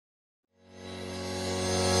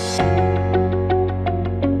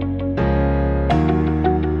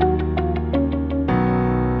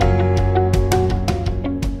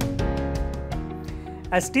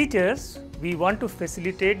As teachers, we want to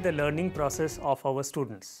facilitate the learning process of our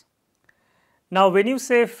students. Now, when you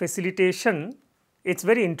say facilitation, it's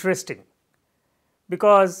very interesting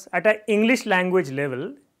because at an English language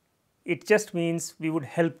level, it just means we would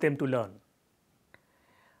help them to learn.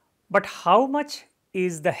 But how much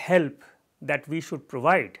is the help that we should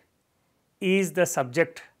provide is the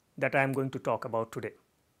subject that I am going to talk about today.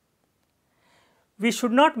 We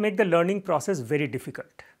should not make the learning process very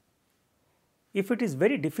difficult. If it is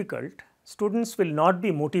very difficult, students will not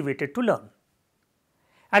be motivated to learn.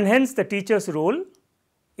 And hence the teacher's role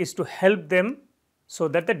is to help them so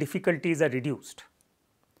that the difficulties are reduced.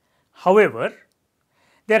 However,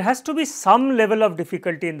 there has to be some level of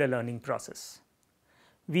difficulty in the learning process.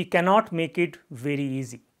 We cannot make it very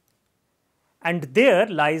easy. And there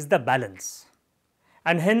lies the balance.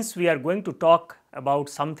 And hence we are going to talk about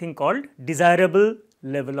something called desirable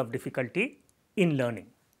level of difficulty in learning.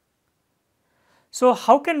 So,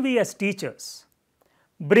 how can we as teachers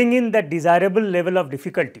bring in that desirable level of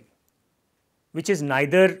difficulty, which is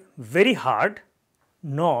neither very hard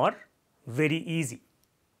nor very easy?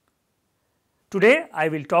 Today, I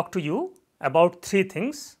will talk to you about three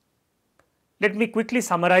things. Let me quickly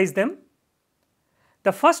summarize them.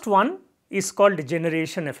 The first one is called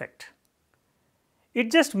generation effect.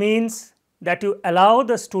 It just means that you allow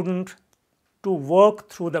the student to work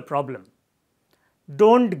through the problem.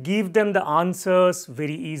 Don't give them the answers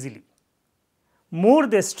very easily. More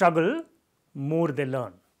they struggle, more they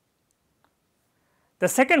learn. The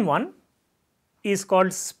second one is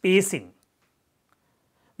called spacing.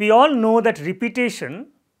 We all know that repetition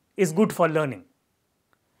is good for learning.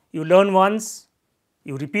 You learn once,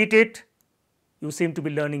 you repeat it, you seem to be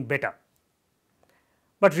learning better.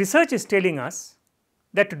 But research is telling us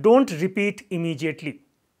that don't repeat immediately.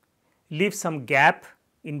 Leave some gap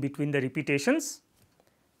in between the repetitions.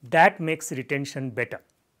 That makes retention better.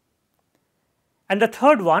 And the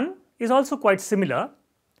third one is also quite similar.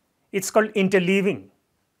 It's called interleaving.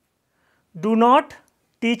 Do not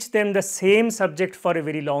teach them the same subject for a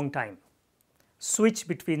very long time. Switch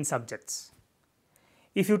between subjects.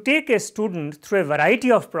 If you take a student through a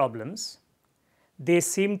variety of problems, they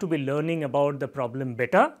seem to be learning about the problem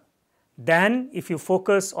better than if you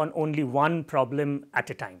focus on only one problem at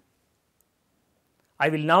a time. I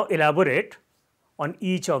will now elaborate on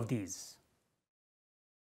each of these.